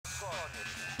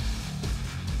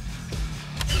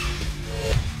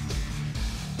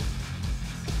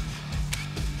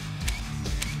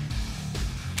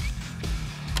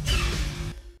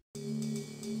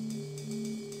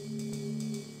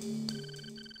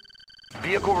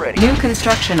Vehicle ready. New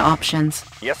construction options.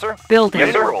 Yes, sir. Building.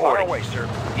 Yes, sir. On our way, sir.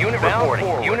 Unit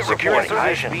reporting. Unit reporting.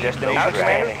 Position. Destination.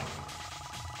 Outstanding.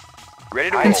 Ready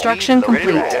to roll. Construction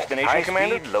complete. Destination,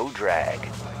 Commander. Low drag.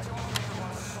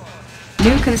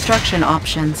 New construction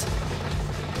options.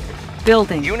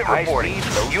 Building. Unit reporting.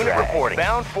 Unit reporting.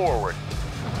 Bound forward.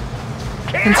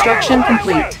 Construction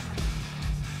complete.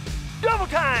 Double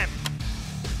time.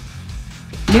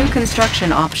 New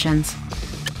construction options.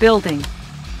 Building.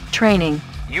 Training.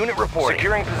 Unit reporting.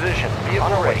 Securing position.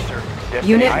 Vehicle ready, sir.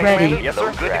 Unit ready. Yes, sir.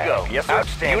 Good to go. Yes, sir.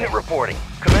 Outstanding. Unit reporting.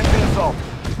 Commencing assault.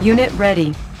 Unit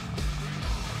ready.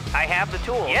 I have the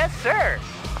tools. Yes, sir.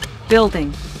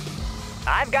 Building.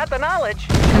 I've got the knowledge.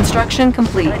 Construction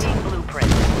complete. Studying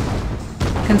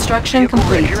blueprint. Construction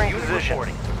complete. Securing position.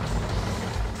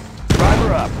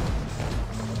 Driver up.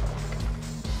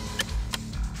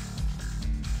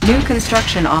 New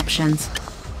construction options.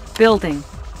 Building.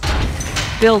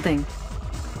 Building.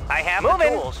 I have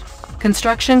Moving. the tools.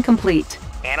 Construction complete.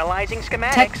 Analyzing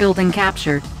schematics. Tech building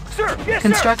captured. Sir, yes,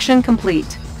 Construction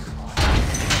complete.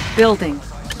 Building.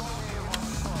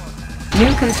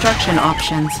 New construction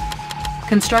options.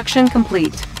 Construction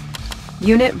complete.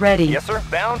 Unit ready. Yes, sir.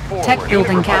 Bound forward. Tech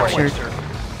building Unit reporting, captured.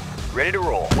 sir. Ready to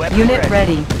roll. Weapons Unit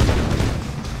ready.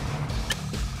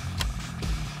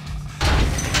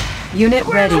 Unit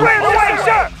ready. Away,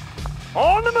 sir.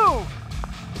 On the move.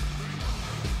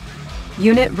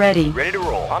 Unit ready. Ready to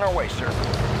roll. On our way, sir.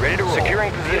 Ready to roll.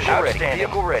 Securing position. Outstanding.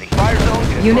 Vehicle ready. Fire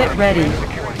zone. Unit ready.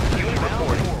 Unit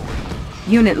reporting.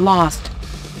 Unit lost.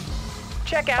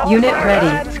 Check out Unit the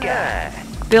ready. sky.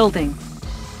 Building.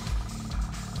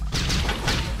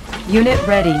 Unit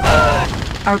ready.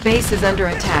 Our base is under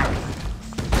attack.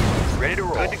 Ready to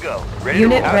roll. Good to go. Ready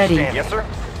Unit to roll. ready. Yes, sir.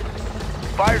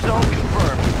 Fire zone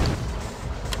confirmed.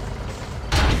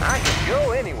 I can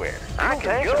go anywhere. I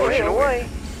can go anywhere.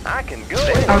 I can go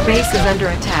anywhere. Our base is under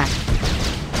attack.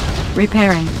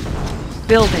 Repairing.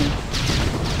 Building.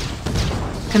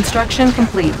 Construction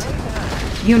complete.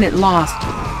 Unit lost.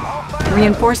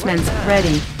 Reinforcements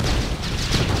ready.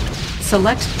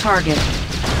 Select target.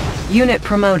 Unit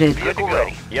promoted. Good to go.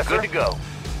 Yes, sir. Good to go.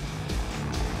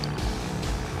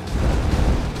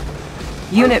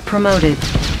 Unit promoted.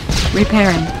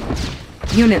 Repairing.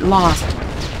 Unit lost.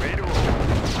 Ready to roll.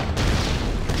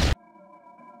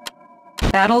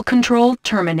 Battle control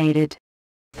terminated.